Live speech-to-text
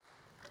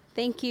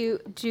Thank you,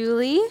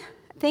 Julie.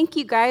 Thank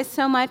you guys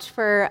so much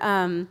for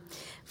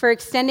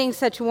extending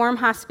such warm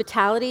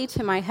hospitality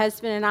to my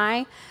husband and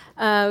I.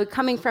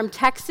 Coming from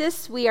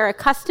Texas, we are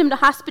accustomed to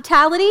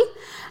hospitality,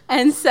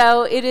 and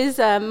so it is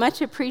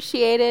much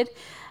appreciated.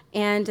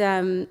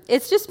 And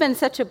it's just been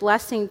such a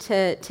blessing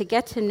to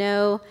get to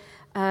know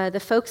the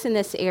folks in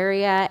this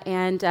area.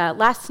 And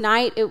last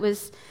night it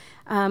was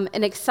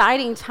an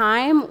exciting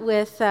time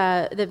with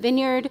the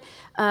Vineyard.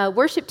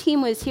 Worship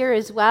team was here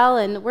as well,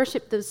 and the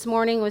worship this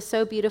morning was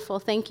so beautiful.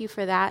 Thank you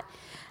for that.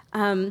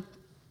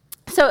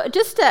 So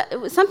just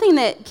something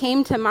that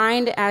came to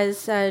mind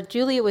as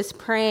Julia was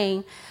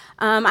praying.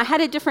 I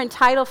had a different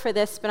title for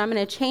this, but I'm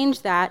going to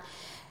change that.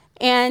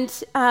 And,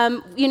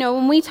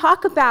 when we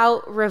talk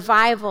about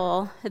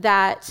revival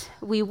that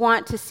we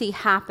want to see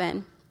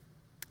happen,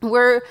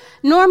 we're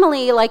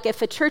normally, like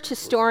if a church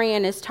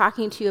historian is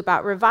talking to you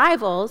about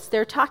revivals,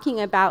 they're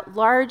talking about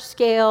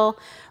large-scale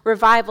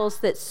revivals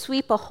that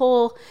sweep a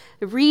whole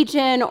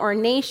region or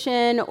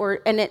nation,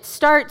 and it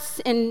starts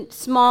in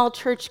small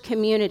church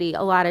community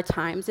a lot of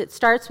times. It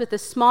starts with a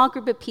small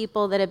group of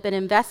people that have been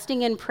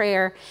investing in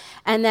prayer,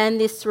 and then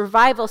this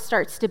revival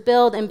starts to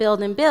build and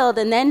build and build,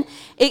 and then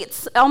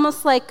it's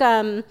almost like,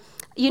 have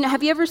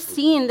you ever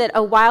seen that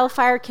a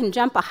wildfire can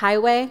jump a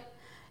highway?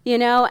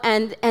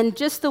 And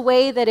just the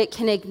way that it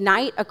can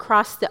ignite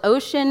across the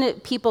ocean,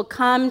 people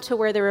come to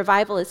where the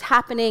revival is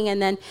happening,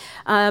 and then,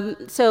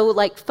 so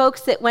like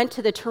folks that went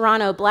to the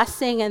Toronto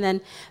Blessing, and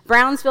then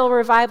Brownsville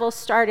Revival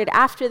started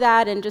after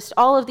that, and just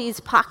all of these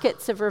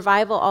pockets of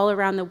revival all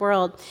around the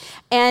world.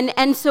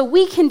 And so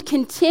we can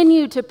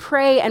continue to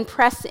pray and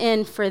press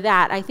in for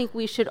that. I think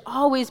we should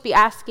always be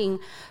asking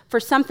for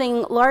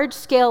something large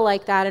scale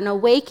like that, an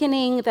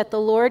awakening that the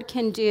Lord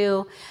can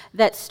do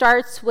that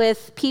starts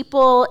with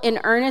people in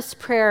earnest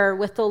prayer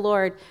with the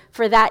Lord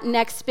for that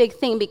next big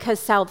thing, because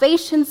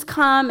salvations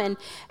come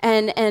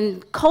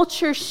and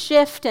cultures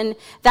shift, and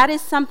that is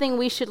something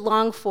we should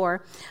long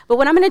for. But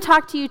what I'm going to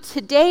talk to you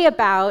today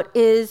about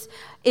is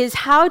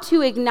how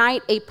to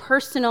ignite a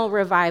personal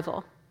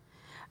revival.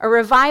 A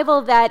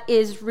revival that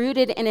is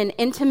rooted in an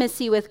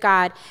intimacy with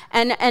God.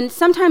 And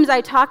sometimes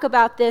I talk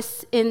about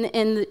this in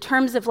the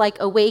terms of like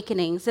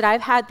awakenings, that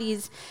I've had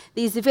these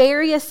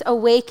various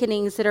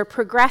awakenings that are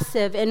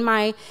progressive in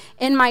my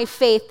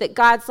faith, that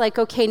God's like,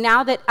 okay,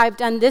 now that I've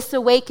done this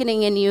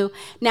awakening in you,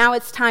 now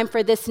it's time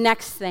for this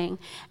next thing.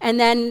 And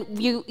then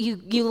you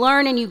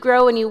learn and you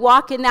grow and you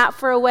walk in that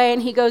for a way,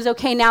 and he goes,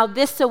 okay, now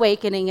this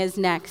awakening is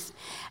next.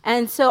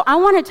 And so I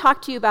want to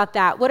talk to you about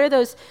that. What are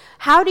those?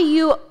 How do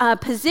you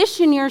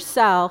position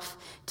yourself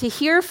to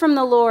hear from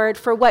the Lord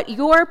for what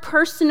your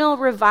personal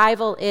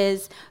revival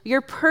is, your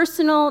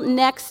personal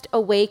next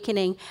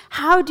awakening?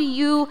 How do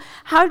you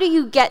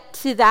get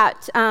to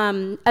that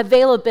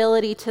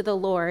availability to the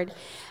Lord?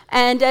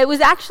 And it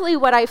was actually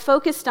what I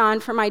focused on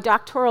for my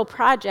doctoral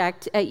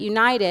project at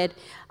United.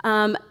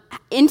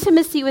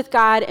 Intimacy with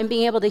God and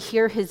being able to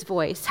hear his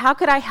voice. How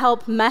could I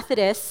help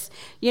Methodists,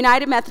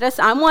 United Methodists?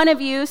 I'm one of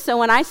you, so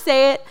when I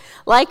say it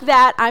like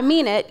that, I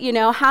mean it.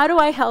 How do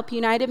I help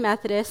United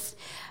Methodists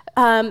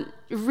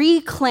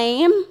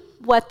reclaim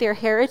what their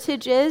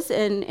heritage is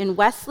in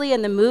Wesley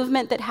and the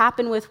movement that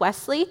happened with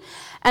Wesley,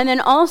 and then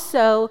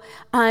also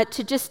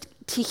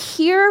to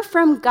hear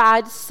from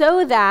God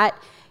so that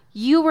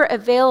you were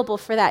available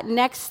for that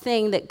next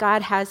thing that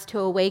God has to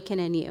awaken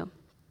in you.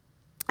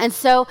 And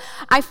so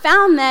I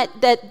found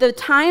that the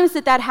times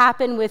that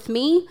happened with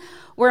me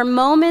were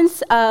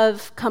moments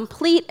of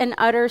complete and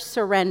utter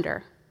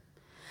surrender.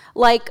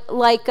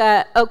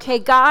 Okay,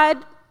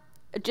 God,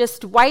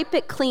 just wipe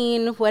it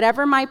clean,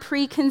 whatever my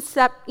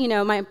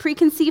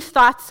preconceived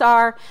thoughts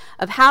are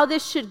of how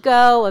this should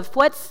go, of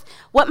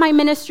what my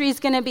ministry is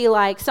going to be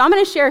like. So I'm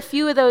going to share a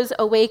few of those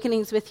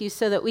awakenings with you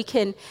so that we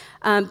can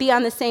be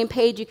on the same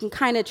page. You can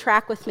kind of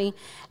track with me.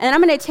 And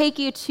I'm going to take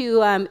you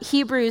to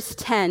Hebrews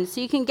 10.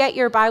 So you can get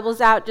your Bibles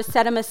out, just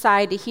set them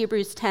aside to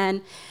Hebrews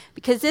 10,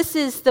 because this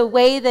is the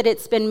way that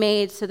it's been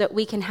made so that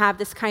we can have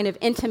this kind of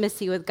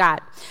intimacy with God.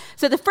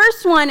 So the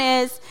first one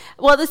is,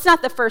 well, this is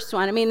not the first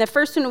one. I mean, the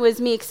first one was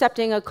me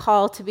accepting a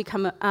call to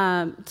become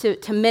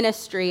to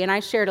ministry, and I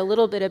shared a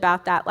little bit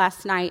about that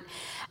last night.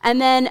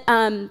 And then,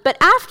 but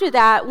after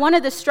that, one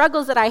of the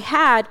struggles that I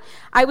had,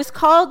 I was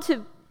called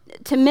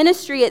to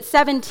ministry at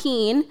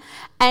 17,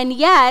 and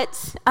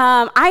yet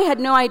I had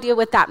no idea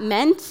what that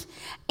meant.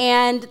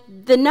 And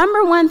the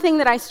number one thing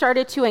that I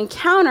started to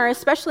encounter,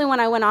 especially when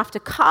I went off to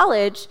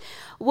college,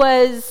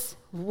 was,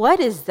 what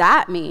does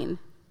that mean?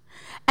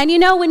 And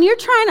when you're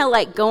trying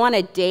to go on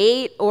a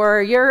date,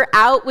 or you're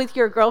out with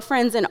your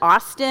girlfriends in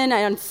Austin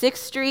on 6th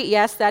Street,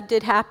 yes, that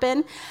did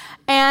happen,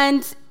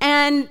 and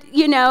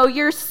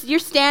you're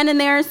standing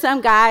there, and some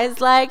guy's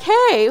like,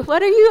 hey,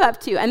 what are you up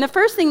to? And the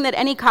first thing that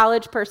any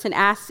college person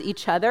asks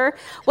each other,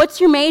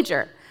 what's your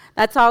major?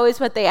 That's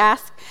always what they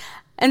ask.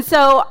 And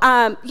so,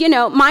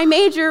 my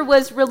major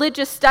was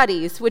religious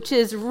studies, which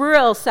is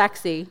real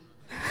sexy.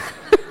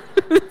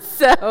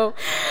 So,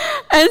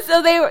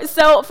 And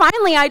so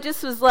finally I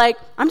just was like,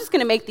 I'm just going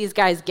to make these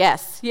guys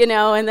guess,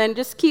 and then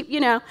just keep,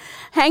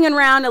 hanging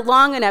around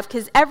long enough,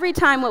 because every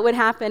time what would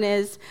happen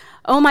is,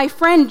 oh, my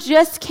friend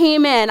just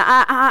came in.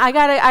 I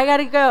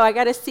gotta go. I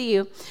gotta see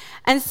you.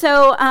 And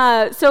so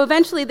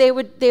eventually I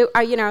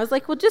was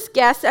like, well, just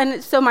guess.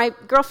 And so my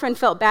girlfriend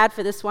felt bad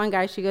for this one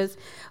guy. She goes,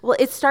 well,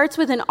 it starts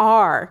with an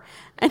R.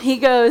 And he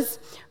goes,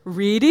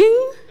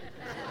 reading?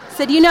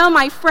 Said,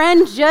 my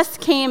friend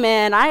just came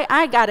in.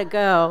 I gotta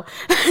go.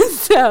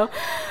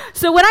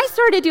 So what I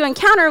started to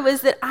encounter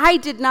was that I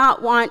did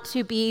not want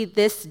to be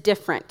this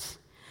different.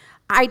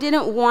 I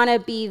didn't want to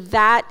be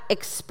that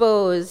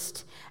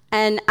exposed.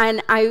 And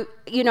I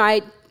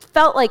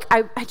felt like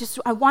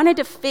I wanted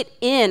to fit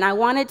in. I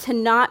wanted to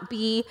not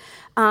be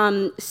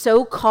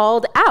so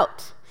called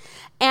out.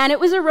 And it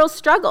was a real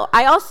struggle.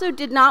 I also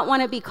did not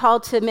want to be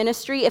called to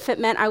ministry if it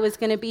meant I was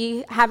going to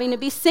be having to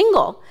be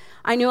single.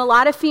 I knew a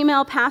lot of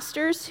female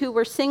pastors who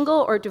were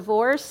single or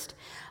divorced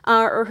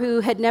or who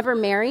had never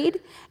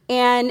married,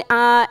 and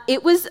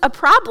it was a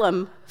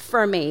problem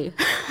for me.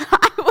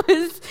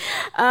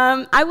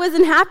 I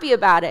wasn't happy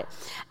about it.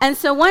 And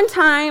so one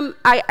time,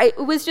 it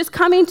was just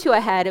coming to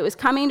a head. It was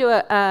coming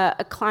to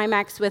a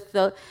climax with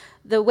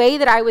the way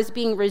that I was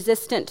being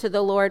resistant to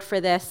the Lord for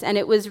this, and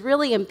it was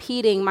really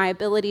impeding my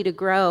ability to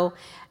grow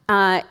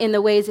in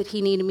the ways that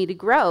he needed me to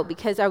grow,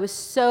 because I was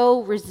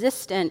so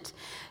resistant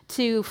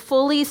to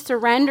fully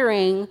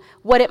surrendering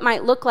what it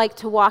might look like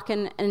to walk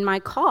in my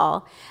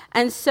call.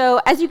 And so,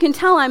 as you can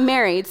tell, I'm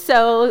married,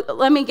 so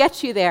let me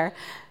get you there.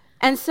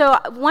 And so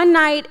one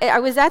night, I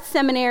was at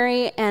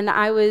seminary, and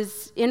I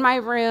was in my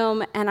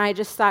room, and I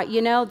just thought,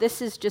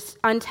 this is just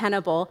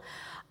untenable.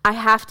 I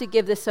have to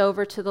give this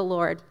over to the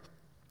Lord.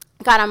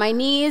 I got on my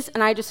knees,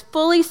 and I just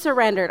fully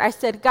surrendered. I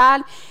said,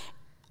 God,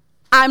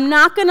 I'm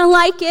not going to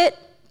like it,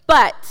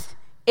 but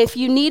if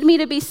you need me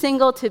to be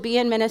single to be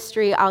in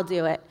ministry, I'll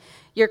do it.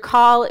 Your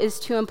call is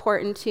too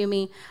important to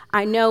me.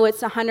 I know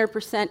it's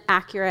 100%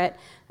 accurate.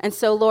 And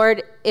so,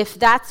 Lord, if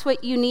that's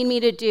what you need me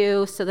to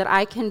do so that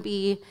I can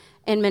be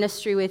in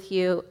ministry with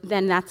you,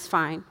 then that's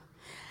fine.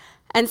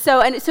 And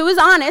so it was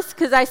honest,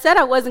 because I said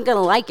I wasn't going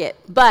to like it,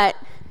 but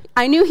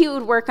I knew he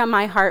would work on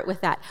my heart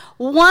with that.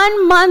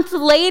 1 month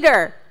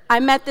later,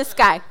 I met this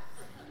guy.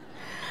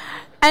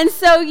 And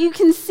so you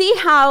can see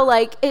how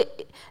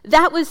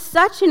that was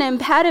such an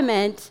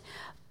impediment.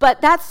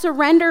 But that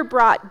surrender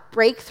brought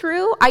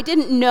breakthrough. I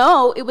didn't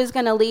know it was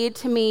going to lead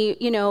to me,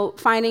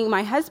 finding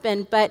my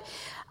husband. But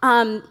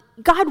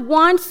God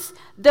wants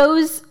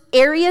those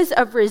areas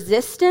of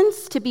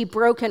resistance to be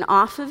broken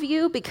off of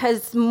you,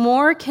 because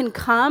more can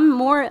come,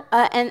 more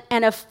and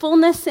a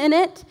fullness in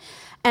it,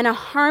 and a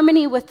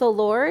harmony with the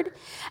Lord.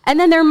 And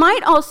then there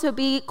might also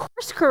be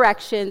course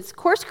corrections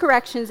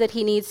that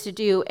he needs to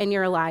do in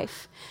your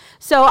life.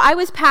 So I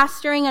was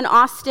pastoring in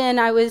Austin.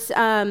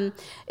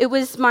 It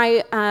was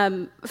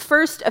my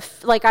first,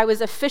 I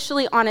was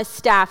officially on a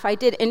staff. I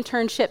did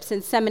internships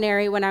in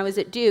seminary when I was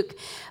at Duke,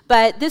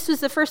 but this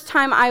was the first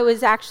time I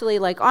was actually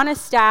on a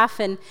staff,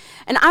 and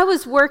I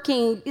was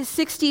working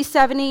 60,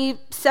 70,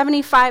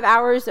 75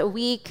 hours a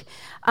week.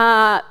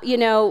 The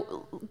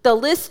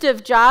list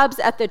of jobs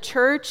at the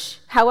church,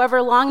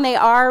 however long they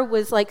are,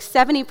 was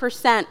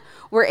 70%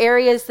 were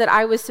areas that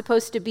I was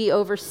supposed to be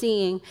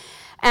overseeing.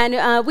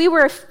 And we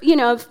were,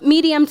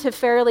 medium to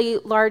fairly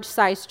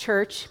large-sized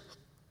church.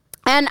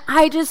 And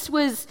I just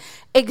was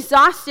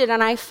exhausted,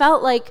 and I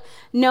felt like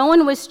no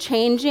one was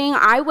changing.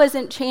 I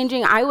wasn't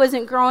changing. I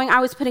wasn't growing.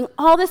 I was putting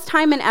all this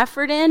time and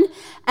effort in,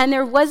 and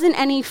there wasn't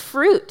any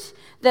fruit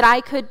that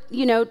I could,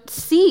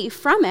 see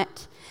from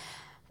it.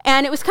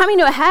 And it was coming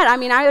to a head. I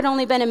mean, I had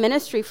only been in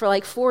ministry for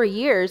 4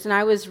 years, and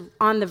I was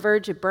on the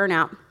verge of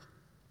burnout.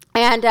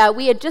 And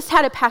we had just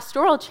had a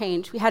pastoral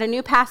change. We had a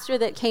new pastor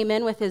that came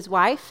in with his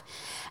wife,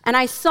 and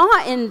I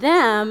saw in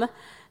them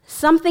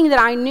something that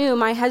I knew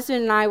my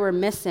husband and I were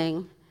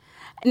missing.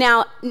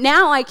 Now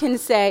I can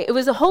say it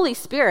was the Holy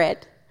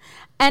Spirit,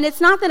 and it's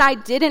not that I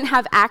didn't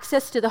have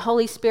access to the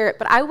Holy Spirit,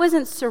 but I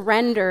wasn't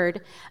surrendered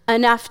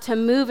enough to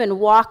move and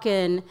walk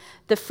in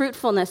the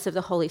fruitfulness of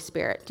the Holy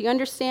Spirit. Do you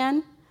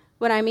understand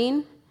what I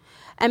mean?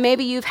 And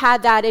maybe you've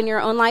had that in your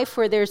own life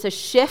where there's a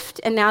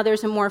shift and now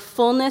there's a more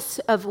fullness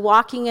of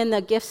walking in the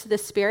gifts of the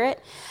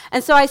Spirit.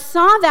 And so I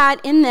saw that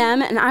in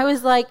them, and I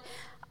was like,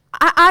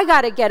 I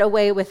got to get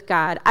away with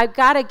God. I've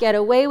got to get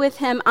away with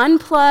him,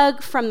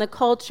 unplug from the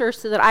culture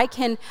so that I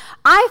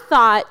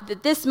thought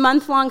that this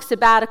month-long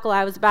sabbatical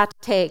I was about to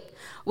take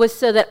was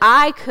so that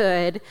I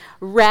could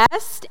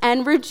rest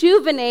and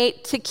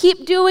rejuvenate to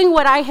keep doing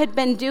what I had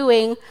been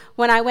doing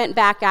when I went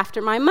back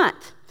after my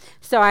month.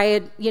 So I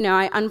had,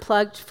 I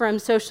unplugged from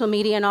social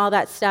media and all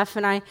that stuff,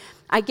 and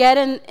I get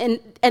in,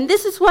 and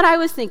this is what I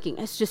was thinking.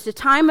 It's just a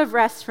time of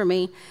rest for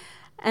me.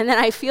 And then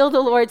I feel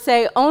the Lord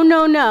say, oh,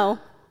 no,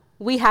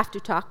 we have to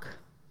talk.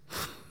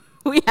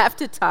 We have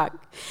to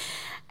talk.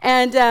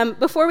 And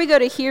before we go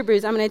to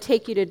Hebrews, I'm going to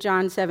take you to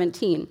John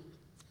 17.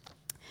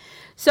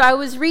 So I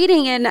was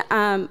reading in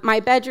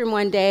my bedroom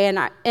one day,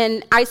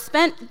 and I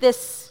spent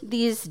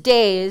these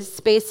days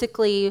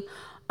basically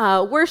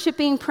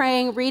worshiping,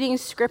 praying, reading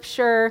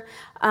scripture,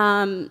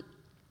 not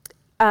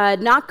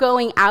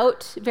going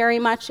out very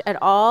much at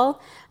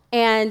all.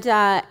 And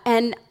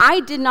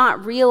I did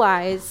not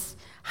realize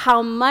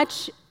how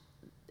much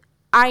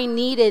I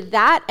needed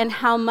that and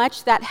how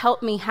much that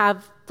helped me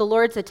have the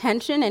Lord's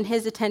attention and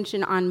his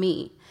attention on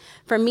me,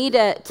 for me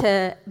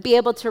to be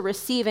able to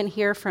receive and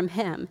hear from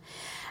him.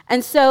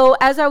 And so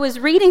as I was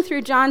reading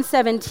through John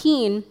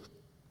 17,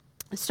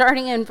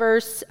 starting in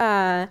verse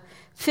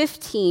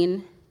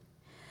 15,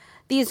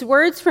 these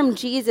words from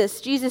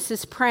Jesus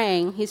is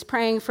praying. He's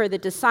praying for the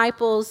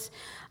disciples.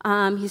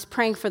 He's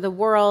praying for the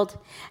world.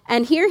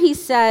 And here he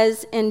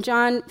says in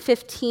John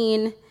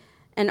 15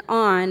 and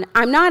on,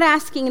 I'm not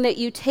asking that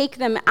you take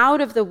them out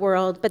of the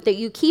world, but that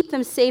you keep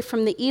them safe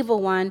from the evil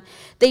one.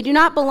 They do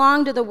not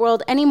belong to the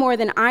world any more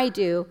than I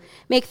do.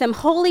 Make them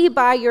holy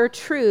by your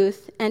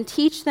truth and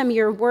teach them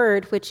your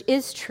word, which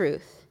is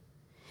truth.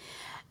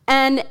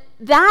 And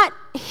that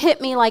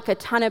hit me like a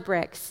ton of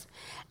bricks.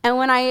 And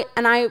when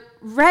I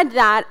read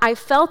that, I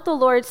felt the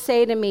Lord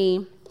say to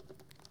me,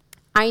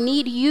 I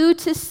need you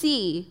to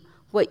see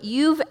what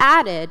you've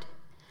added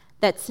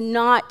that's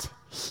not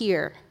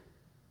here.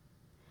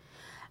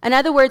 In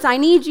other words, I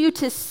need you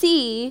to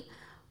see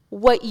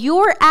what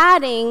you're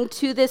adding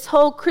to this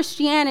whole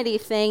Christianity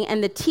thing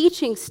and the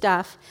teaching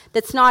stuff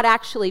that's not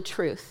actually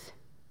truth.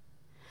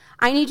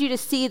 I need you to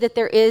see that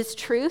there is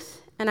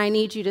truth, and I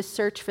need you to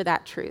search for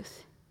that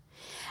truth.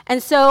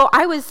 And so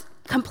I was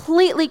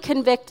completely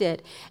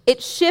convicted.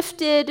 It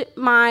shifted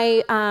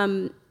my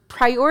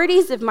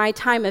priorities of my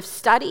time of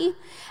study,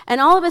 and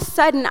all of a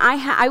sudden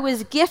I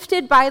was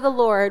gifted by the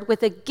Lord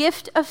with a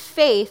gift of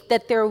faith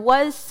that there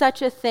was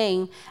such a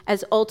thing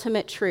as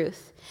ultimate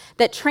truth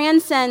that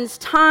transcends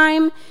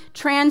time,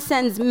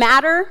 transcends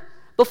matter.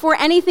 Before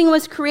anything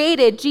was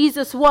created,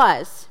 Jesus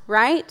was,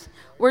 right?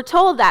 We're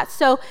told that.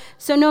 So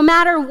no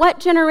matter what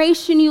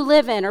generation you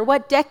live in or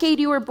what decade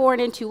you were born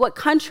into, what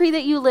country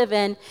that you live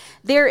in,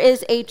 there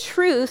is a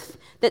truth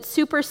that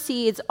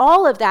supersedes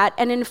all of that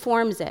and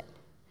informs it.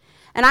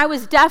 And I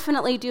was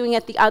definitely doing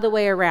it the other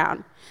way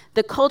around.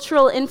 The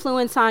cultural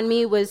influence on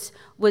me was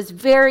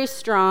very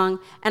strong,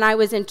 and I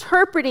was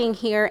interpreting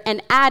here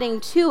and adding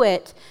to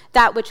it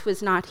that which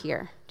was not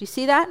here. Do you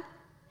see that?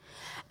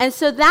 And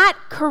so that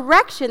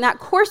correction, that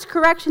course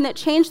correction that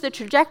changed the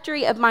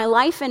trajectory of my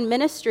life and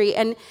ministry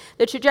and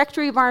the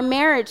trajectory of our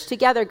marriage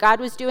together, God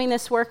was doing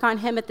this work on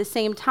him at the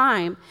same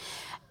time.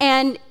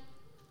 And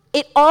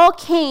it all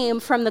came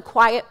from the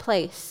quiet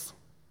place,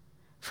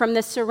 from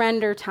the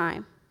surrender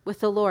time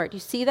with the Lord. You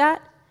see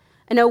that?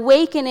 An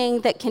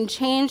awakening that can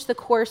change the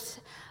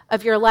course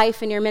of your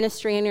life and your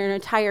ministry and your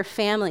entire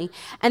family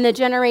and the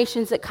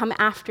generations that come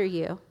after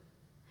you.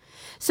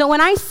 So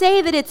when I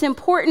say that it's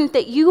important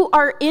that you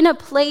are in a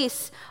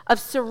place of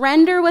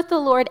surrender with the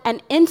Lord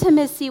and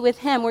intimacy with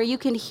him where you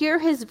can hear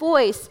his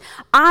voice,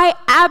 I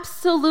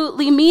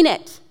absolutely mean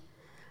it.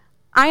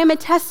 I am a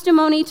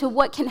testimony to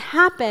what can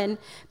happen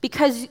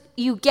because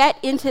you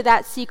get into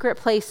that secret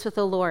place with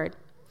the Lord.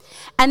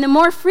 And the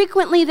more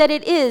frequently that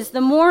it is,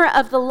 the more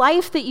of the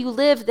life that you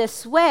live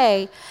this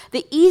way,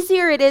 the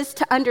easier it is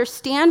to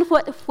understand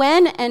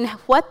when and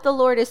what the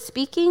Lord is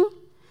speaking,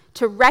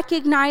 to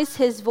recognize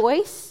his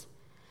voice,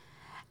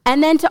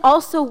 and then to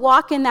also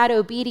walk in that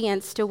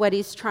obedience to what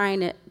he's trying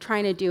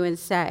to do and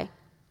say.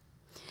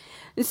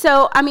 And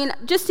so,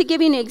 just to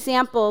give you an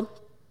example,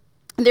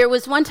 there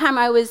was one time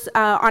I was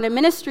on a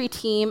ministry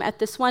team at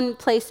this one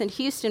place in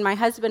Houston. My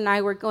husband and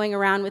I were going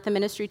around with the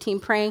ministry team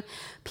praying,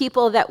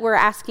 people that were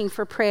asking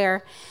for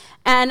prayer.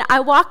 And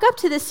I walk up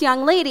to this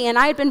young lady, and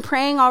I had been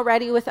praying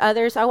already with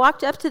others. I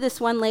walked up to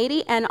this one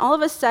lady, and all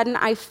of a sudden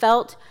I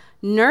felt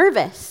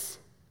nervous,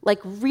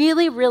 like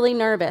really, really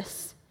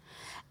nervous.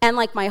 And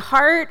like my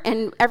heart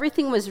and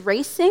everything was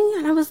racing,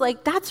 and I was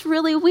like, that's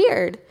really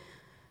weird.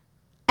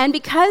 And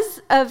because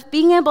of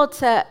being able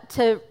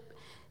to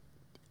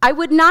it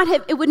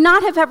would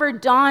not have ever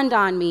dawned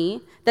on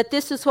me that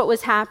this was what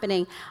was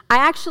happening. I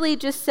actually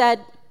just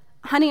said,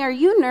 honey, are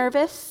you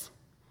nervous?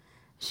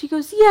 She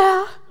goes,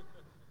 yeah.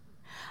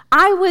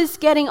 I was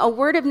getting a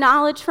word of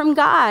knowledge from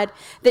God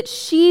that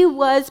she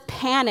was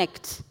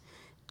panicked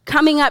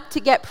coming up to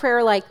get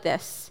prayer like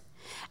this.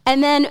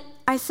 And then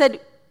I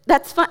said,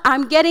 that's fun.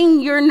 I'm getting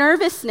your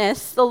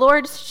nervousness. The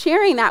Lord's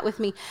sharing that with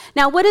me.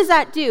 Now, what does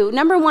that do?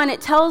 Number one, it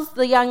tells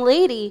the young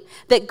lady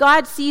that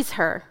God sees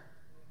her,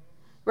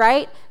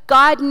 right?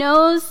 God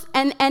knows,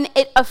 and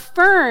it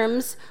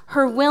affirms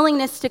her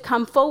willingness to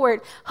come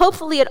forward.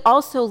 Hopefully, it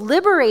also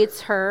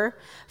liberates her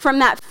from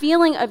that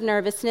feeling of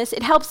nervousness.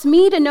 It helps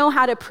me to know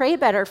how to pray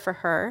better for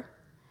her.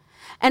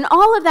 And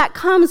all of that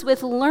comes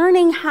with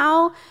learning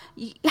how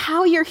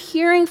you're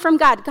hearing from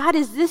God. God,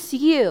 is this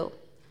you?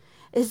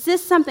 Is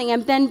this something?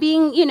 And then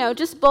being,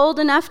 just bold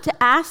enough to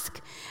ask.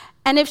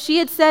 And if she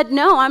had said,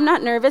 no, I'm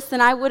not nervous,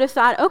 then I would have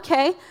thought,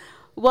 okay,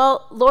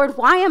 well, Lord,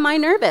 why am I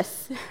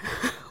nervous?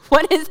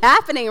 What is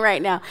happening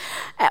right now?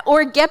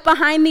 Or get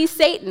behind thee,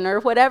 Satan, or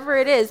whatever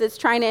it is that's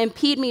trying to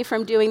impede me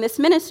from doing this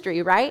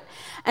ministry, right?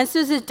 And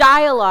so there's a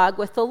dialogue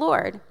with the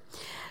Lord.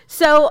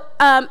 So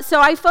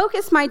I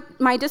focused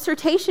my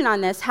dissertation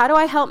on this. How do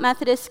I help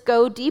Methodists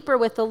go deeper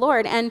with the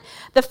Lord? And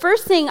the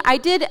first thing, I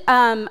did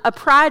a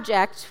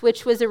project,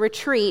 which was a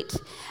retreat,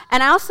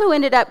 and I also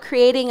ended up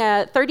creating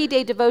a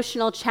 30-day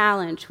devotional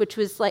challenge, which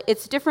was like,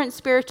 it's different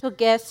spiritual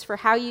gifts for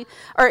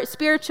or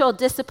spiritual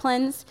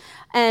disciplines,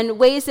 and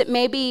ways that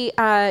maybe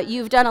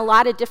you've done a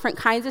lot of different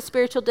kinds of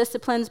spiritual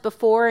disciplines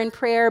before in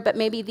prayer, but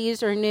maybe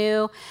these are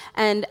new,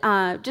 and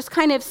just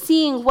kind of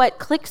seeing what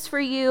clicks for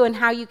you and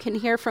how you can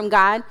hear from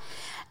God.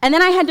 And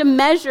then I had to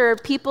measure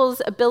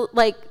people's ability,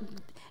 like,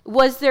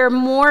 was there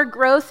more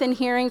growth in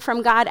hearing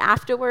from God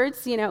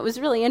afterwards? You know, it was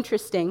really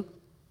interesting.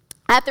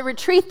 At the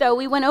retreat, though,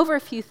 we went over a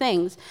few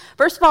things.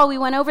 First of all, we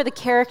went over the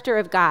character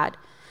of God.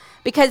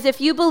 Because if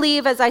you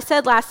believe, as I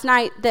said last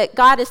night, that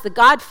God is the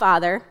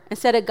Godfather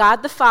instead of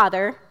God the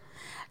Father,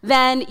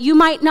 then you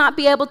might not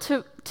be able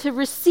to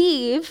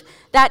receive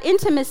that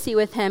intimacy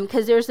with him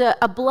because there's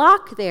a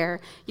block there.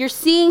 You're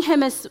seeing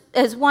him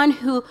as one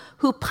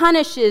who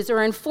punishes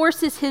or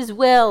enforces his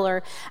will.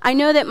 Or I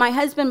know that my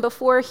husband,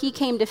 before he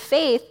came to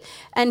faith,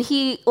 and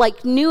he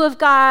knew of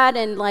God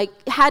and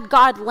had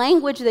God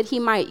language that he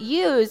might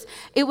use,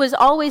 it was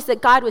always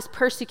that God was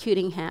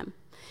persecuting him.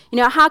 You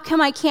know, how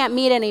come I can't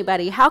meet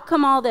anybody? How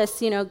come all this?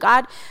 You know,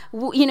 God,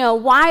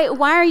 why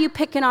are you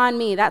picking on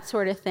me? That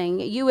sort of thing.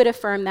 You would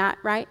affirm that,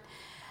 right?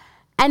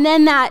 And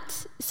then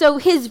so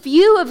his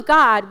view of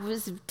God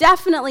was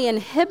definitely an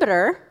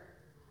inhibitor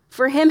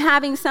for him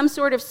having some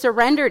sort of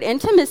surrendered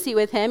intimacy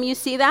with him. You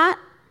see that?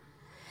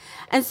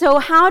 And so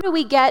how do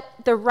we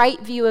get the right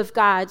view of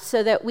God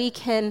so that we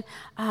can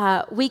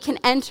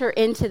enter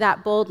into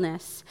that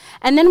boldness?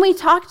 And then we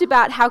talked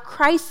about how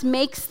Christ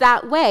makes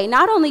that way.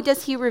 Not only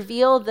does he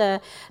reveal the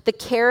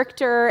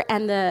character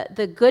and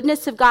the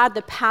goodness of God,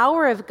 the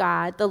power of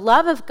God, the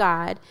love of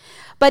God,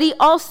 but he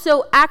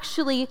also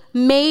actually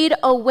made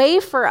a way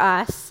for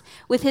us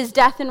with his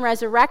death and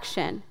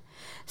resurrection.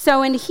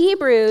 So in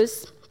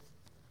Hebrews,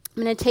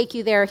 I'm going to take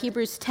you there,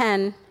 Hebrews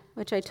 10,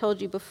 which I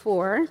told you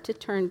before to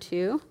turn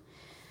to.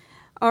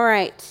 All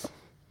right.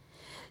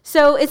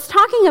 So it's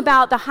talking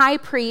about the high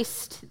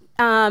priest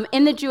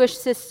in the Jewish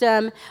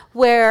system,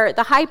 where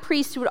the high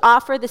priest would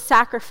offer the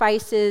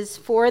sacrifices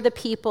for the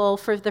people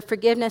for the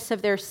forgiveness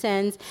of their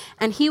sins,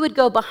 and he would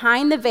go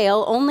behind the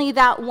veil. Only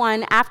that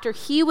one, after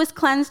he was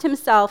cleansed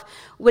himself,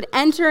 would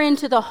enter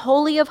into the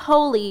Holy of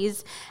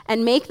Holies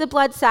and make the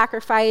blood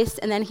sacrifice,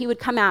 and then he would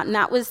come out, and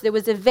there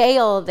was a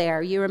veil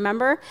there, you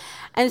remember?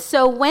 And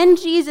so when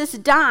Jesus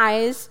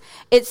dies,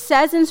 it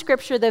says in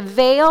Scripture, the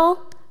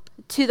veil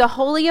to the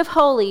Holy of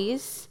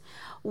Holies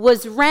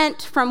was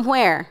rent from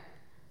where?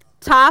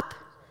 Top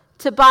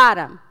to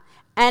bottom.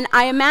 And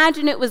I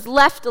imagine it was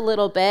left a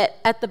little bit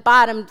at the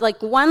bottom,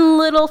 like one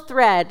little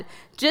thread,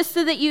 just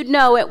so that you'd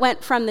know it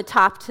went from the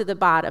top to the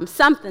bottom.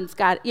 Something's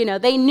got,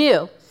 they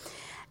knew.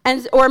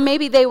 Or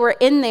maybe they were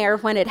in there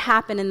when it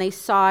happened and they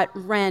saw it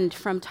rend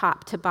from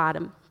top to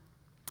bottom.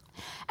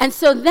 And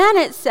so then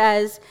it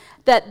says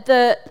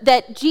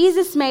that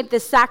Jesus made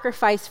this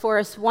sacrifice for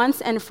us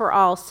once and for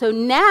all. So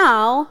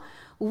now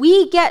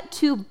we get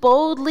to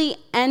boldly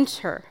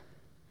enter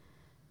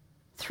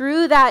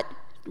through that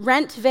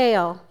rent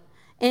veil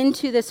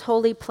into this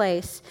holy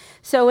place.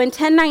 So in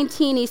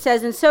 10:19 he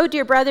says, "And so,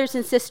 dear brothers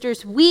and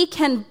sisters, we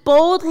can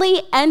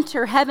boldly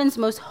enter heaven's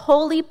most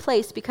holy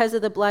place because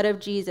of the blood of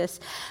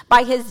Jesus.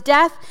 By his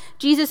death,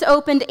 Jesus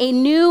opened a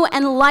new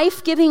and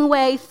life-giving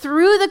way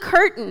through the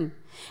curtain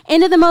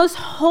into the most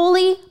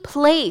holy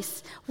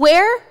place."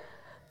 Where?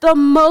 The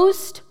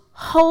most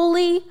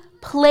holy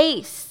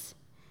place.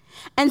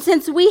 And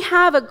since we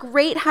have a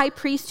great high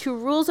priest who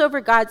rules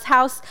over God's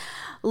house,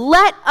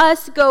 let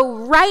us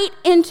go right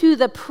into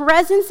the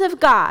presence of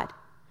God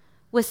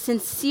with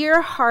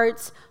sincere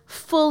hearts,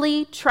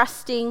 fully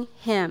trusting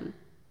him.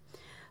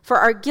 For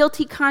our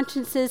guilty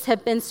consciences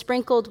have been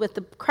sprinkled with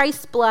the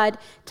Christ's blood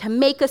to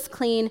make us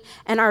clean,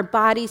 and our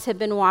bodies have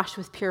been washed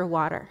with pure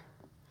water.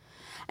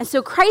 And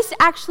so Christ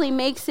actually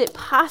makes it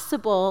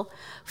possible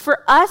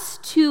for us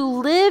to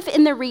live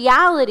in the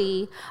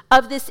reality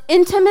of this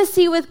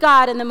intimacy with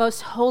God in the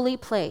most holy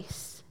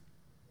place.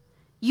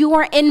 You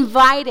are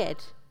invited.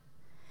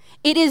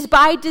 It is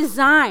by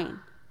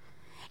design.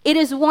 It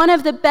is one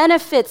of the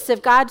benefits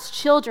of God's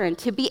children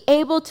to be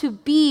able to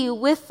be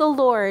with the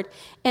Lord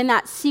in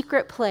that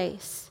secret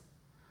place,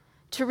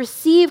 to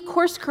receive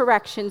course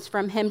corrections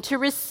from him, to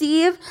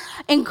receive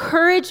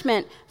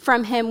encouragement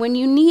from him when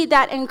you need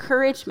that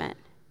encouragement.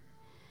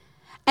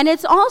 And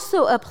it's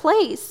also a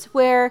place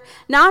where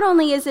not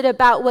only is it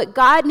about what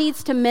God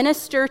needs to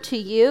minister to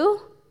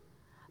you,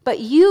 but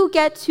you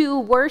get to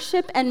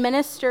worship and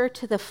minister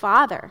to the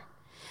Father.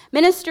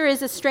 Minister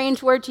is a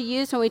strange word to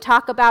use when we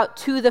talk about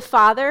to the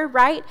Father,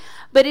 right?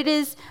 But it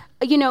is,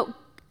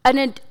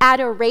 an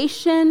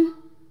adoration,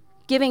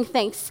 giving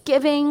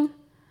thanksgiving.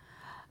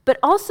 But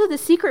also the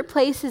secret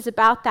place is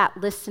about that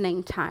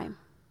listening time.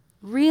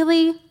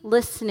 Really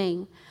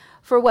listening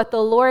for what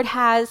the Lord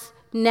has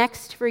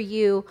next for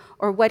you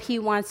or what he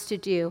wants to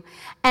do.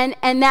 And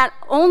that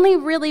only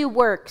really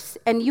works,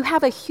 and you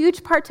have a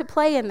huge part to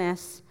play in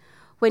this,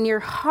 when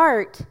your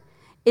heart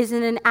is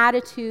in an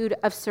attitude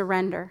of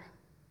surrender.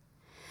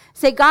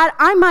 Say, God,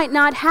 I might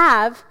not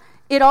have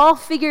it all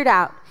figured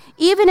out.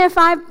 Even if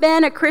I've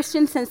been a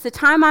Christian since the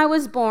time I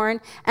was born,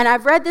 and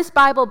I've read this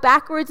Bible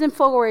backwards and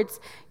forwards,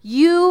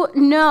 you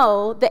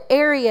know the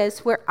areas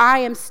where I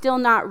am still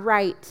not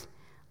right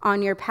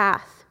on your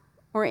path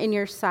or in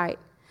your sight.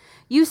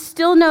 You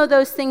still know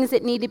those things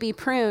that need to be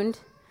pruned.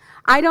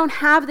 I don't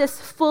have this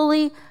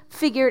fully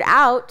figured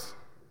out.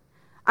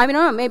 I mean,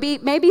 I don't know,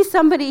 maybe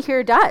somebody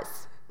here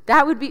does.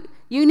 That would be,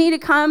 you need to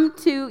come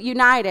to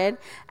United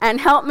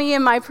and help me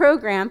in my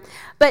program.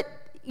 But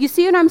you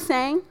see what I'm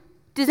saying?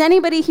 Does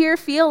anybody here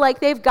feel like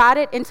they've got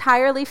it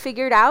entirely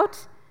figured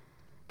out?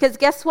 Because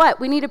guess what?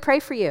 We need to pray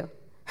for you.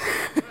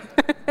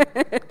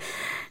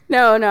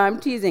 No, I'm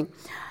teasing.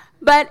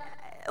 But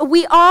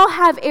we all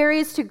have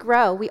areas to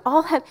grow.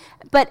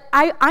 But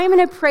I'm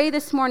going to pray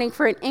this morning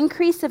for an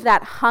increase of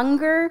that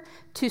hunger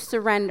to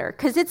surrender.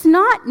 Because it's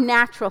not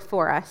natural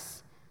for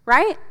us,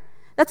 right?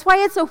 That's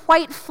why it's a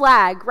white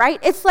flag, right?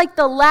 It's like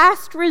the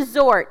last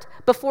resort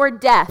before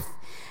death.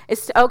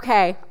 It's,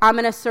 okay, I'm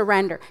going to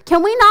surrender.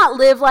 Can we not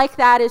live like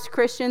that as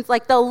Christians?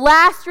 Like the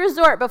last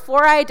resort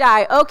before I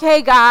die.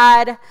 Okay,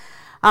 God,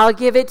 I'll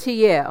give it to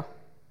you,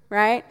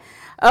 right?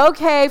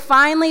 Okay,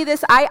 finally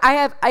I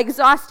have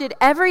exhausted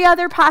every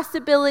other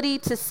possibility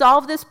to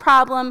solve this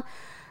problem.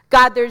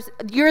 God,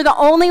 you're the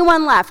only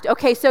one left.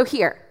 Okay, so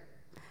here.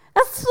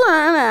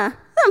 That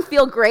doesn't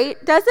feel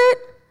great, does it?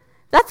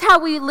 That's how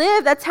we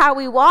live. That's how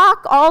we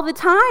walk all the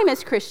time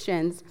as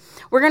Christians.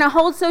 We're going to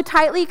hold so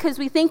tightly because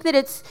we think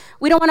that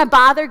we don't want to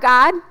bother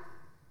God.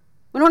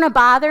 We don't want to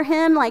bother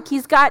him. Like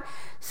he's got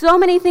so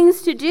many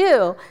things to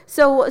do.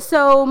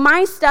 So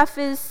my stuff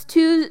is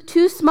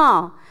too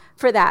small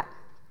for that.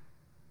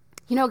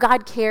 You know,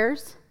 God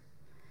cares.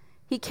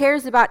 He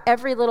cares about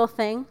every little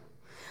thing.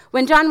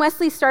 When John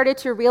Wesley started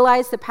to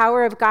realize the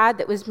power of God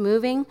that was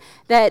moving,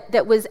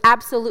 that was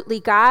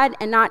absolutely God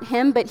and not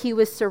him, but he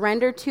was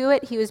surrendered to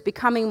it, he was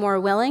becoming more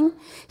willing.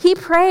 He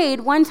prayed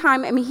one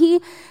time,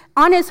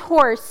 on his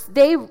horse,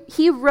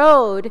 he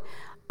rode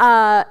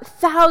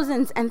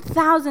thousands and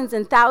thousands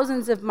and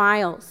thousands of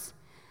miles.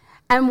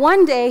 And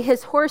one day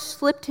his horse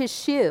slipped his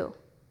shoe,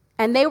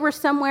 and they were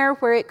somewhere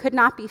where it could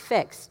not be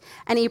fixed.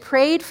 And he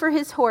prayed for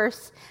his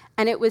horse,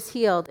 and it was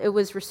healed. It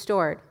was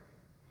restored.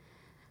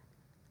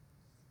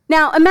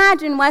 Now,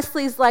 imagine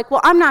Wesley's like,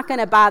 well, I'm not going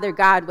to bother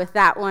God with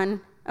that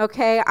one,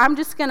 okay? I'm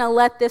just going to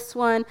let this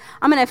one,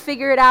 I'm going to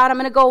figure it out. I'm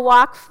going to go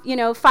walk,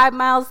 5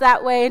 miles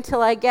that way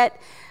until I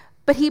get.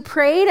 But he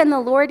prayed, and the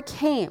Lord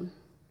came.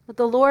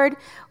 The Lord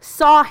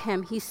saw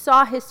him. He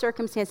saw his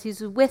circumstance.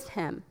 He's with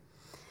him.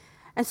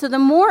 And so the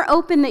more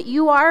open that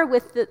you are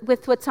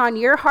with what's on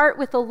your heart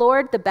with the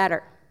Lord, the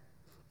better.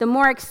 The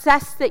more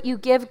access that you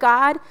give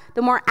God,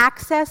 the more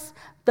access,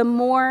 the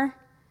more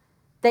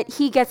that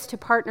he gets to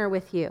partner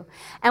with you.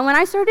 And when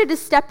I started to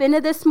step into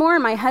this more,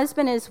 and my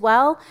husband as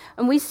well,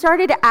 and we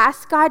started to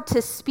ask God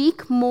to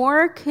speak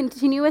more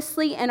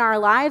continuously in our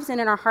lives and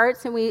in our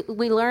hearts, and we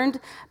learned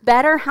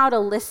better how to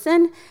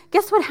listen,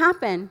 guess what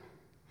happened?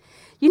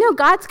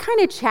 God's kind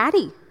of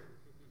chatty.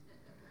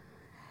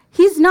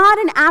 He's not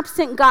an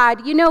absent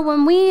God.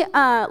 When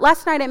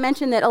last night I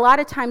mentioned that a lot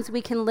of times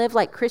we can live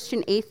like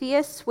Christian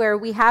atheists, where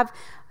we have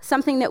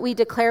something that we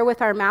declare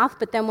with our mouth,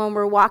 but then when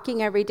we're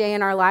walking every day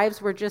in our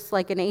lives, we're just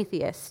like an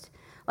atheist,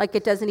 like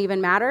it doesn't even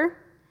matter.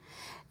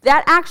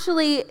 That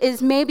actually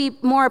is maybe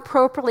more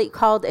appropriately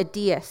called a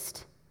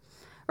deist,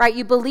 right?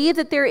 You believe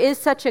that there is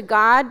such a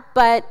God,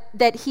 but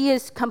that he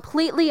is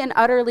completely and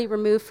utterly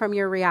removed from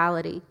your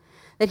reality,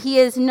 that he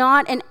is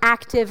not an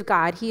active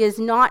God. He is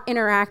not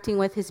interacting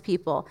with his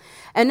people.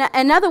 And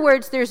in other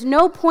words, there's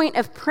no point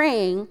of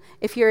praying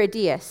if you're a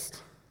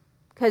deist,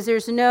 because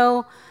there's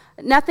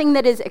nothing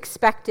that is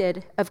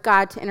expected of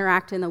God to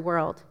interact in the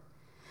world.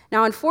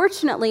 Now,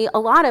 unfortunately, a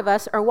lot of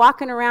us are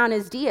walking around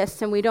as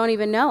deists and we don't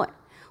even know it.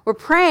 We're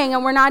praying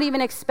and we're not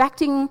even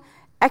expecting,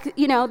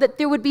 that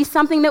there would be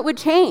something that would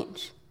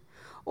change.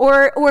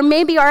 Or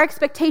maybe our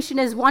expectation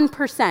is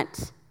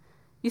 1%.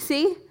 You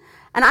see?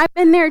 And I've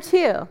been there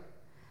too.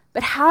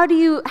 But how do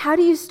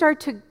you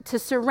start to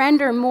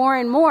surrender more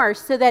and more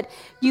so that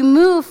you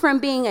move from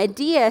being a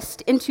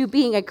deist into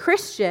being a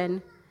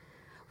Christian,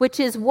 which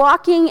is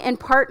walking in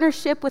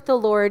partnership with the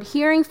Lord,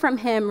 hearing from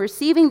him,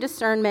 receiving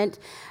discernment,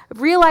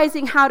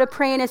 realizing how to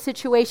pray in a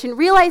situation,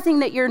 realizing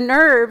that your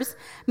nerves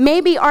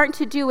maybe aren't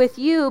to do with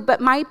you,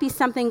 but might be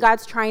something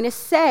God's trying to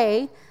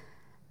say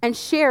and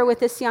share with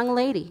this young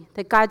lady,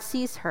 that God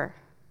sees her.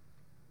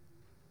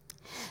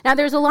 Now,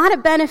 there's a lot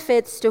of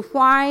benefits to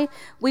why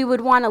we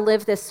would want to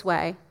live this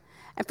way.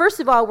 And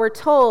first of all, we're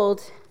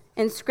told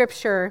in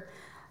Scripture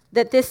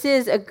that this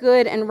is a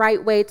good and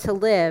right way to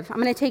live. I'm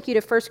going to take you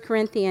to 1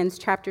 Corinthians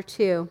chapter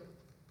 2.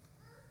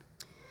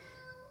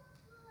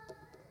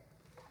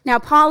 Now,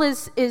 Paul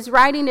is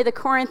writing to the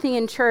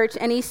Corinthian church,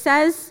 and he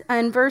says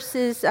in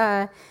verses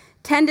 10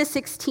 to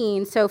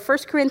 16, so 1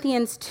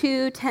 Corinthians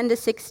 2, 10 to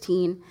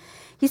 16,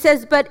 he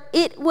says, but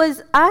it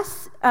was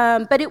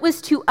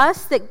to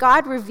us that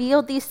God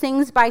revealed these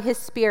things by his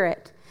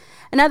Spirit.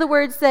 In other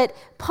words, that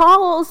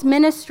Paul's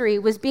ministry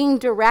was being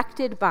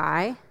directed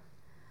by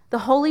the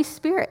Holy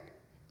Spirit.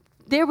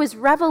 There was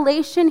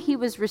revelation he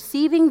was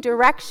receiving,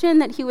 direction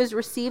that he was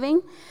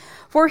receiving.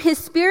 For his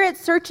Spirit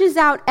searches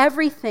out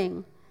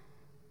everything.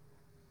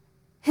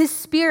 His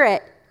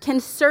Spirit can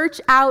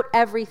search out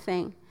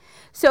everything.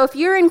 So if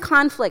you're in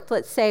conflict,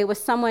 let's say, with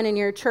someone in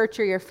your church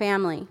or your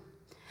family,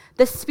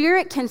 the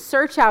Spirit can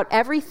search out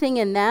everything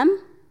in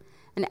them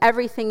and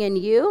everything in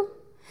you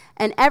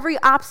and every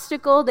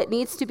obstacle that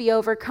needs to be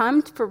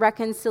overcome for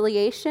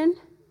reconciliation.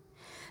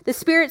 The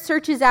Spirit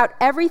searches out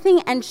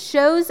everything and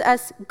shows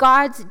us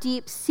God's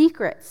deep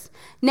secrets.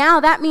 Now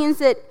that means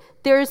that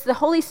the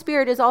Holy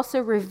Spirit is also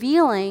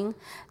revealing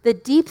the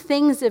deep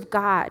things of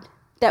God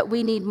that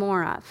we need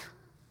more of.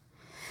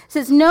 It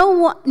says,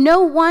 no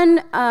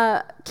one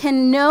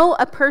can know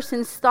a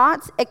person's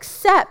thoughts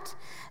except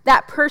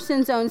that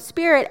person's own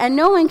spirit, and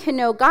no one can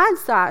know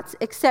God's thoughts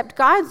except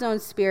God's own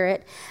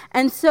Spirit.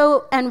 And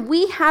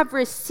we have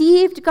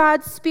received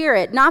God's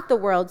Spirit, not the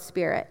world's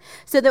spirit,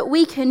 so that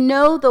we can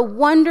know the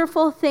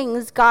wonderful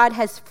things God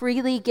has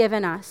freely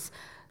given us,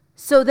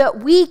 so that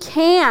we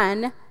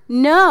can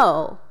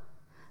know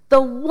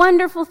the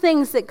wonderful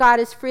things that God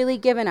has freely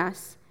given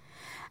us.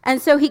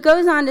 And so he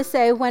goes on to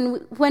say,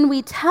 when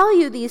we tell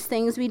you these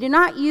things, we do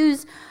not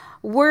use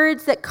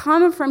words that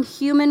come from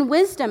human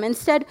wisdom.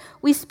 Instead,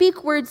 we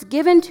speak words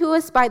given to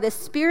us by the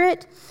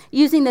Spirit,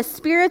 using the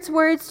Spirit's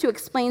words to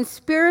explain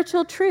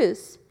spiritual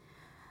truths.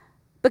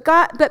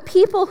 But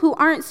people who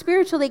aren't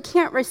spiritual, they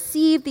can't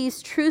receive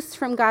these truths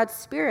from God's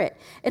Spirit.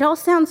 It all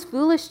sounds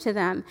foolish to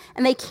them,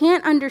 and they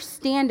can't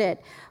understand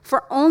it.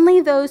 For only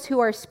those who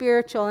are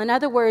spiritual, in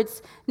other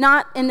words,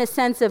 not in the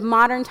sense of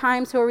modern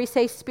times where we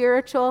say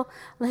spiritual,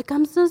 like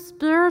I'm so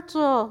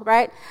spiritual,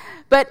 right?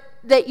 But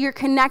that you're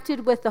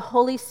connected with the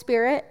Holy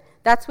Spirit.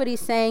 That's what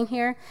he's saying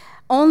here.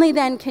 Only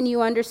then can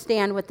you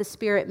understand what the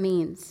Spirit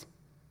means.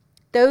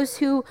 Those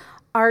who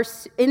are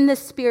in the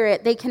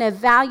Spirit, they can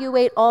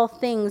evaluate all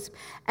things,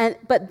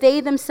 but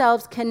they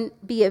themselves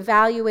cannot be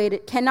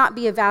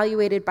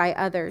evaluated by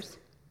others.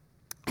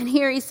 And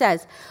here he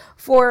says,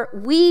 for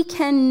we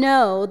can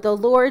know the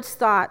Lord's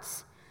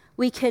thoughts,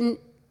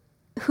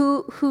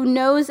 who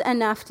knows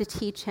enough to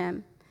teach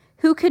him.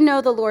 Who can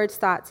know the Lord's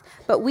thoughts?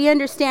 But we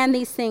understand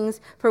these things,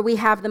 for we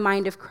have the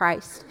mind of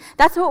Christ.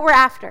 That's what we're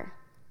after.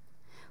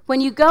 When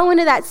you go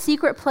into that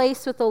secret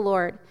place with the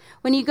Lord,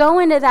 when you go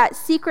into that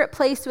secret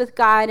place with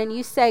God and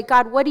you say,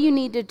 God, what do you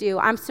need to do?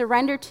 I'm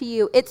surrendered to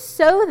you. It's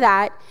so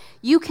that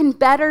you can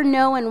better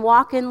know and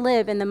walk and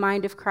live in the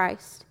mind of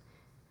Christ.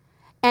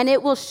 And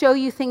it will show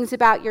you things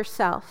about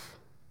yourself.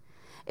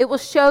 It will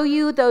show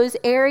you those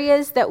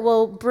areas that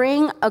will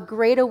bring a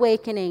great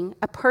awakening,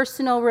 a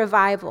personal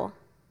revival,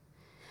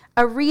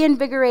 a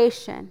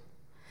reinvigoration.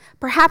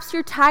 Perhaps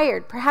you're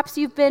tired. Perhaps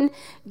you've been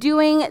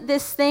doing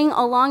this thing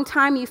a long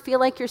time. You feel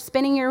like you're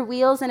spinning your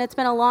wheels, and it's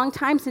been a long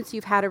time since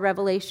you've had a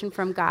revelation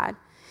from God.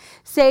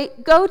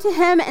 Go to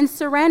him and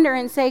surrender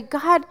and say,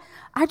 God,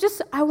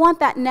 I want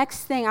that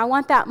next thing. I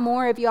want that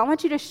more of you. I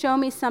want you to show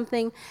me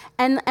something,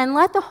 and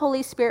let the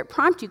Holy Spirit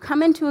prompt you.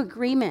 Come into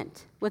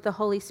agreement with the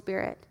Holy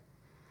Spirit.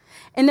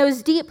 In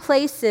those deep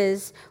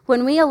places,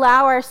 when we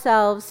allow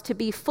ourselves to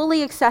be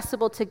fully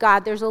accessible to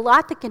God, there's a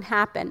lot that can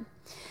happen.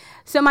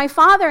 So my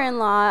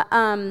father-in-law,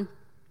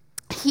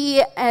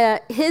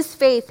 his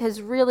faith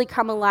has really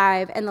come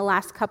alive in the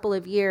last couple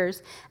of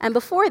years. And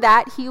before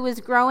that, he was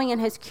growing in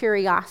his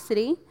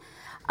curiosity.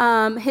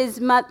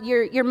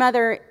 Your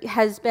mother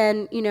has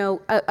been,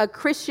 a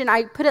Christian.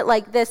 I put it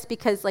like this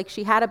because,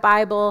 she had a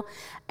Bible,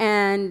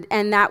 and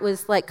that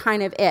was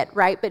kind of it,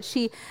 right? But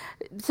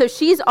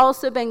she's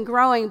also been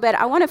growing. But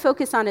I want to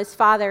focus on his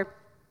father.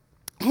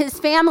 His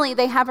family,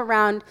 they have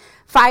around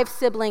 5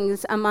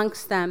 siblings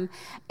amongst them,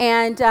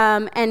 and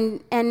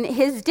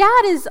his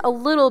dad is a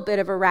little bit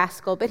of a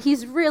rascal, but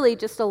he's really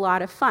just a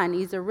lot of fun.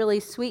 He's a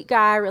really sweet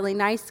guy, really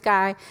nice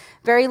guy,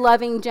 very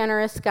loving,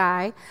 generous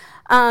guy.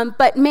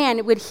 But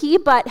man, would he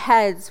butt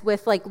heads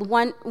with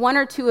one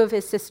or two of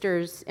his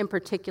sisters in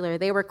particular.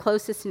 They were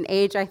closest in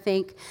age, I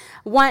think.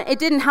 It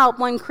didn't help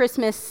one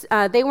Christmas.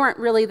 They weren't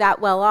really that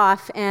well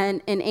off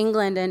in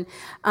England, and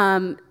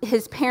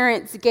his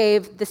parents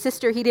gave the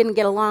sister he didn't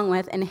get along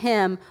with and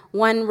him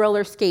one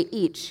roller skate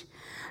each.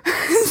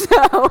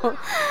 So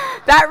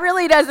that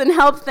really doesn't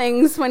help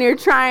things when you're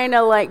trying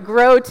to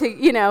grow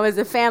to, as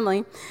a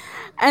family.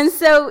 And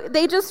so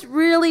they just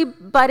really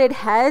butted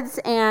heads,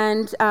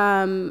 and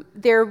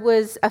there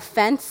was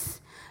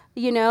offense,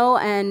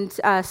 and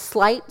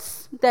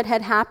slights that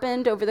had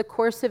happened over the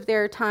course of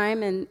their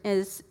time and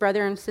as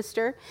brother and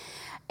sister.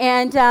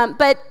 And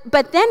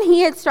but then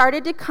he had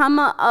started to come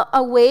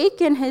awake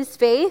in his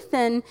faith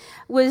and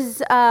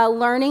was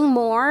learning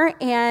more.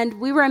 And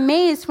we were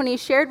amazed when he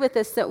shared with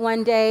us that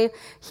one day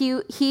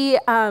he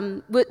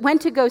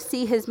went to go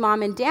see his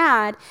mom and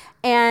dad.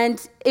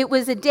 And it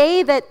was a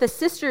day that the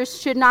sisters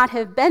should not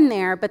have been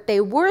there, but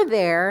they were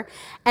there.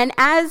 And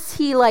as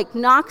he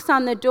knocks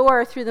on the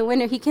door through the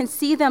window, he can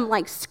see them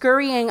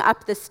scurrying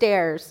up the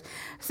stairs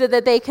so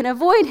that they can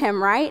avoid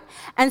him, right?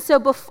 And so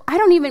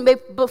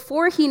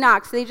before he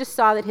knocks, they just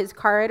saw that his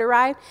car had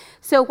arrived.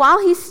 So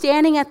while he's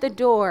standing at the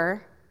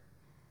door,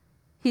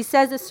 he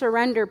says a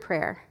surrender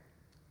prayer.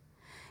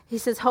 He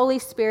says, Holy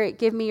Spirit,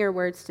 give me your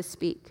words to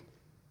speak.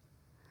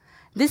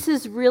 This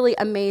is really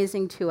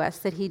amazing to us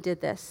that he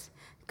did this.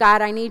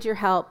 God, I need your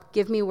help.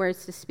 Give me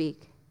words to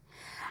speak.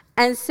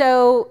 And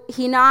so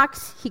he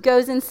knocks, he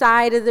goes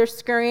inside as they're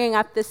scurrying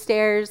up the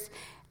stairs,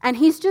 and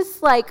he's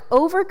just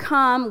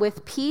overcome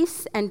with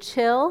peace and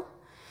chill.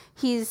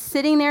 He's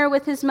sitting there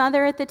with his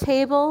mother at the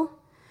table.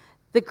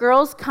 The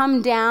girls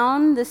come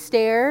down the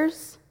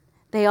stairs.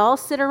 They all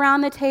sit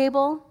around the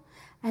table,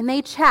 and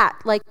they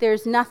chat like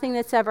there's nothing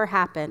that's ever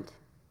happened.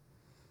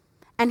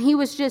 And he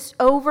was just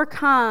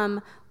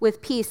overcome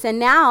with peace. And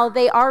now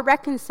they are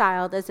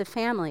reconciled as a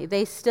family.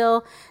 They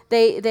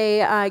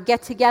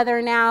get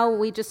together now.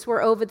 We just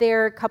were over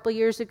there a couple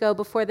years ago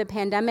before the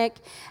pandemic,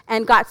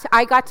 and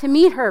I got to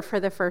meet her for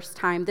the first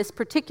time, this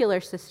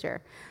particular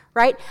sister,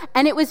 right?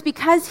 And it was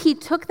because he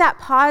took that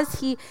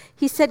pause.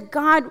 He said,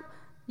 God,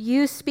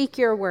 you speak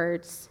your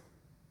words.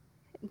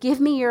 Give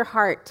me your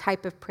heart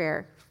type of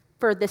prayer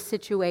for this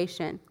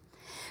situation.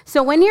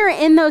 So when you're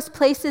in those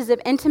places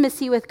of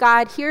intimacy with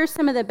God, here are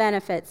some of the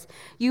benefits.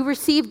 You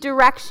receive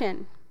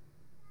direction,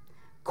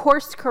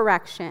 course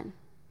correction.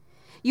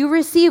 You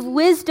receive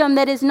wisdom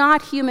that is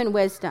not human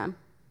wisdom,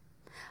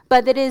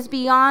 but that is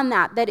beyond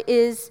that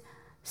is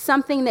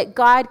something that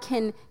God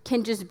can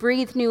just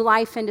breathe new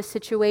life into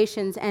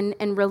situations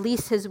and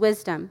release his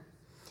wisdom.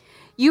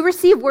 You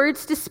receive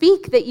words to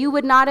speak that you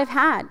would not have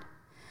had,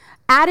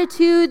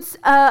 attitudes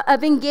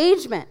of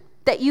engagement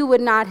that you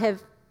would not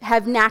have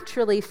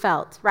naturally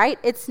felt, right?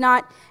 It's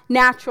not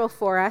natural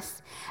for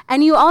us.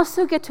 And you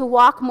also get to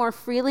walk more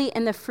freely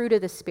in the fruit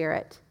of the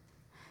Spirit.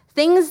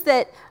 Things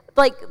that,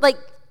 like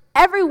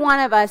every one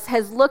of us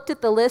has looked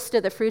at the list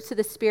of the fruits of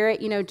the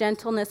Spirit,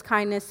 gentleness,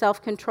 kindness,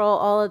 self-control,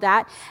 all of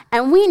that.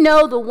 And we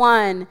know the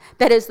one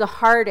that is the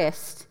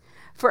hardest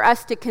for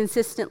us to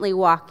consistently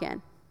walk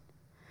in.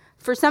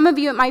 For some of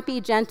you, it might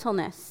be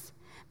gentleness.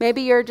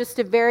 Maybe you're just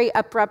a very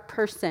abrupt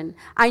person.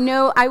 I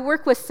know I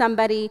work with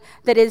somebody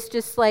that is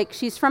just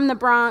she's from the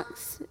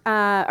Bronx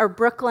or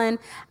Brooklyn,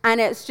 and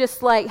it's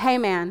just hey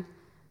man,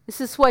 this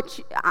is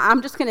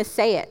I'm just going to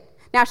say it.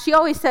 Now, she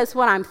always says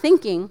what I'm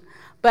thinking,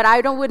 but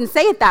I wouldn't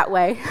say it that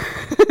way.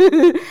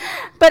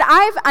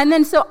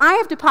 So I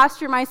have to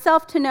posture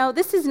myself to know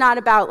this is not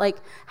about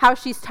how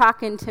she's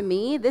talking to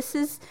me. This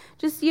is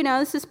just,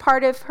 this is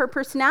part of her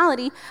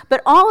personality.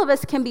 But all of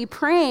us can be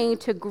praying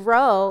to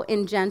grow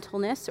in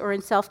gentleness or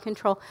in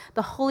self-control.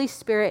 The Holy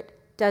Spirit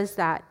does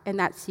that in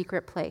that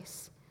secret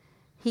place.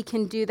 He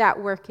can do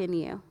that work in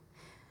you.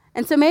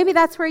 And so maybe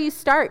that's where you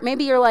start.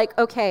 Maybe you're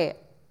okay,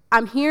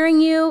 I'm hearing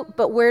you,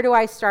 but where do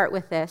I start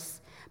with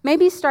this?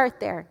 Maybe start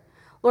there.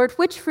 Lord,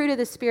 which fruit of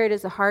the Spirit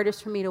is the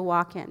hardest for me to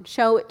walk in?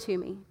 Show it to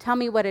me. Tell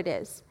me what it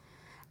is.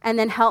 And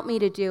then help me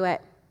to do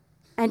it.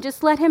 And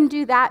just let him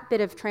do that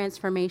bit of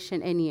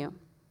transformation in you.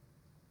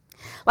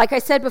 Like I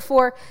said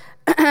before,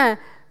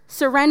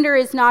 surrender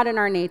is not in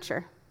our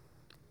nature.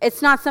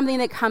 It's not something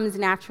that comes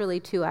naturally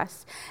to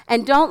us.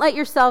 And don't let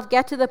yourself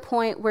get to the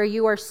point where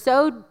you are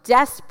so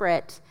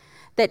desperate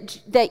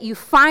that you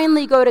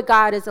finally go to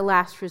God as a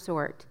last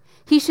resort.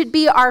 He should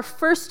be our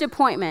first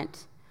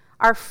appointment,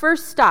 our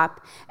first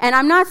stop. And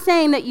I'm not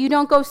saying that you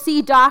don't go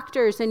see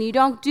doctors and you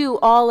don't do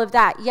all of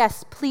that.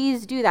 Yes,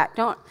 please do that.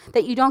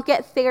 That you don't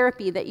get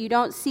therapy, that you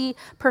don't see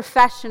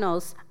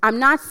professionals. I'm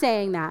not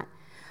saying that.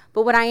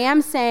 But what I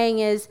am saying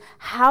is,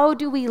 how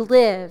do we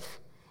live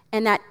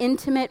in that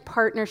intimate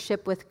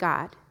partnership with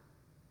God?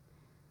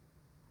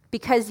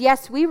 Because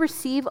yes, we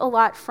receive a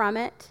lot from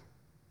it,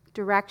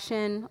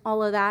 direction,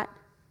 all of that.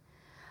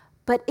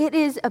 But it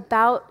is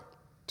about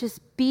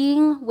just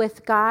being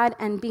with God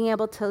and being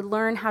able to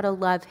learn how to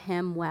love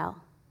him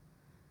well.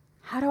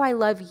 How do I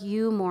love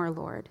you more,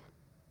 Lord?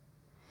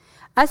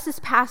 Us as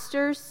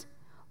pastors,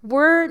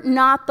 we're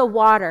not the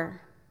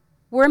water.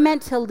 We're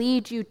meant to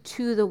lead you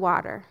to the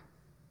water.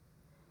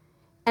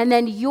 And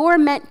then you're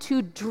meant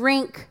to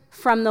drink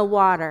from the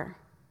water,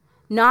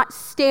 not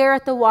stare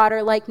at the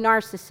water like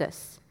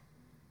narcissists,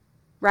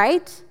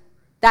 right?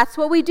 That's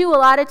what we do a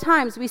lot of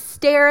times. We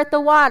stare at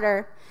the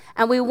water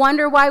and we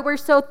wonder why we're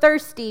so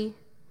thirsty.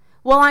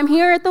 Well, I'm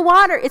here at the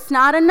water. It's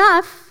not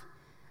enough.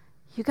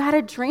 You got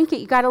to drink it.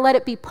 You got to let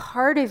it be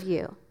part of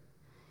you.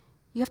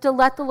 You have to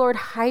let the Lord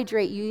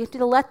hydrate you. You have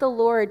to let the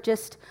Lord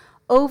just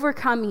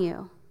overcome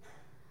you.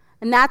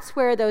 And that's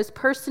where those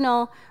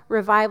personal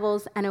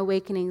revivals and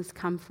awakenings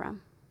come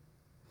from.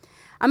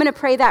 I'm going to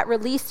pray that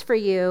release for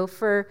you,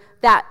 for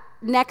that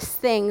next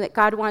thing that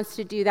God wants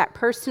to do, that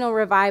personal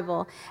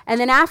revival. And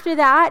then after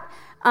that,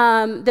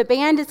 the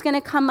band is going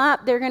to come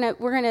up. We're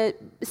going to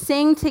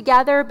sing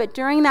together. But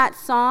during that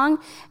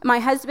song, my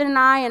husband and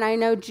I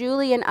know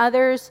Julie and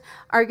others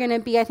are going to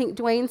be, I think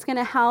Dwayne's going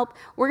to help.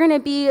 We're going to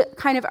be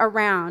kind of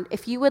around.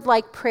 If you would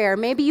like prayer,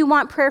 maybe you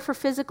want prayer for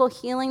physical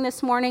healing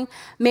this morning.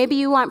 Maybe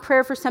you want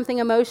prayer for something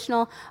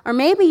emotional. Or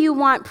maybe you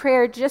want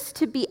prayer just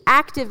to be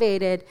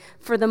activated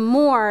for the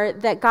more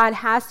that God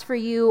has for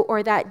you,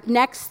 or that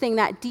next thing,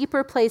 that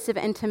deeper place of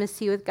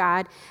intimacy with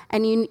God.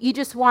 And you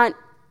just want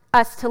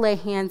us to lay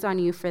hands on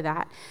you for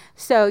that.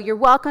 So you're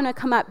welcome to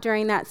come up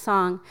during that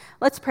song.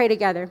 Let's pray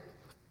together.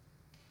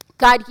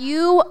 God,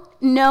 you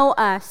know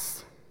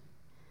us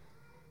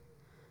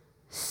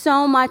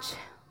so much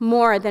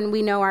more than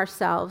we know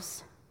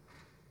ourselves.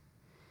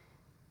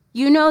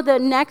 You know the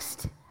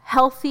next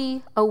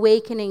healthy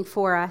awakening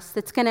for us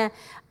that's going to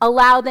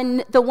allow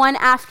the one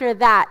after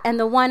that and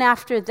the one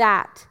after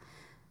that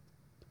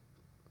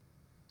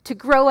to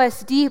grow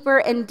us deeper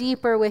and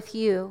deeper with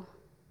you.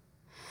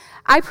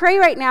 I pray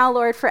right now,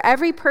 Lord, for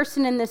every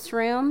person in this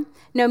room,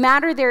 no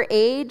matter their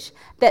age,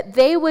 that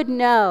they would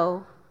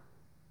know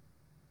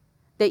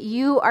that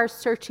you are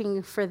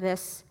searching for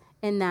this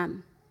in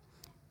them,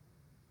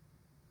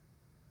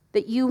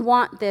 that you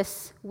want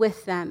this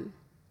with them.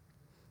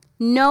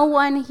 No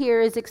one here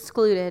is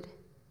excluded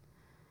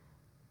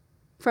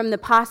from the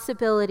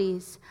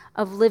possibilities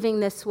of living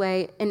this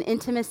way in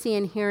intimacy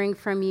and hearing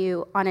from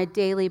you on a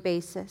daily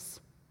basis.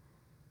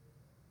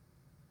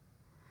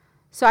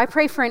 So I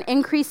pray for an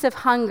increase of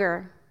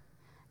hunger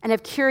and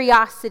of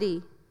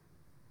curiosity,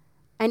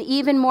 and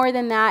even more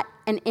than that,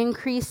 an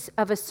increase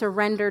of a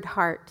surrendered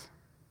heart.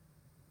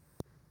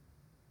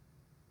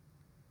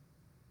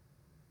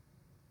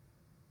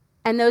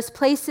 And those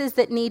places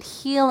that need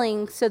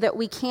healing so that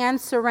we can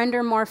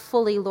surrender more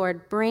fully,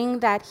 Lord, bring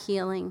that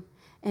healing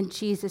in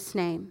Jesus'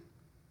 name.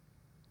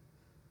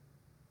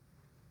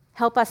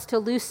 Help us to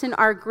loosen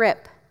our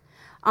grip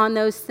on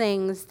those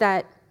things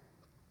that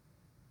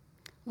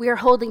we are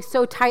holding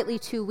so tightly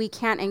to we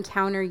can't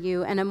encounter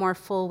you in a more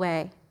full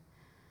way.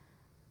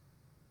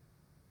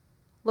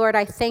 Lord,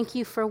 I thank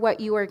you for what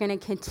you are going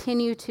to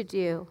continue to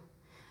do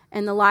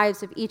in the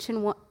lives of each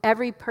and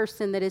every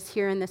person that is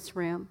here in this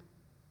room,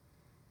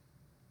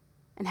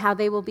 and how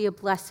they will be a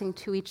blessing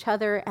to each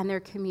other and their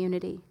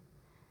community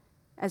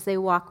as they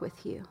walk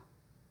with you.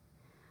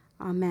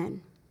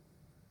 Amen.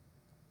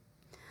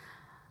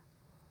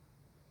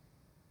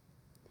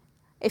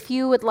 If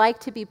you would like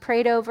to be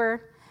prayed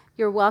over,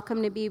 you're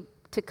welcome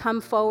to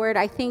come forward.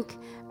 I think,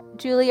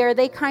 Julie, are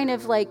they kind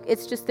of like,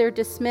 it's just they're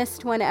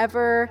dismissed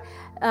whenever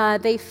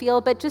they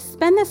feel, but just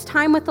spend this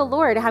time with the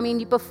Lord. I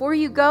mean, before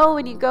you go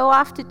and you go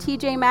off to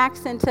TJ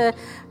Maxx and to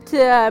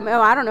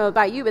I don't know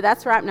about you, but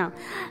that's right now,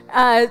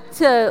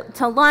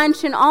 to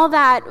lunch and all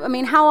that. I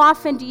mean, how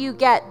often do you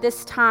get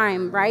this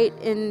time, right?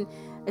 And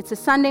it's a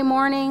Sunday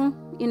morning,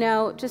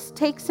 just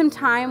take some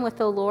time with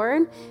the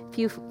Lord. If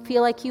you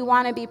feel like you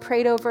want to be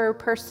prayed over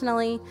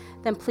personally,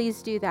 then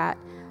please do that.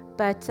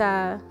 But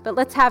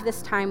let's have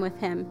this time with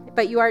him.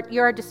 But you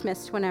are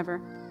dismissed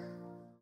whenever.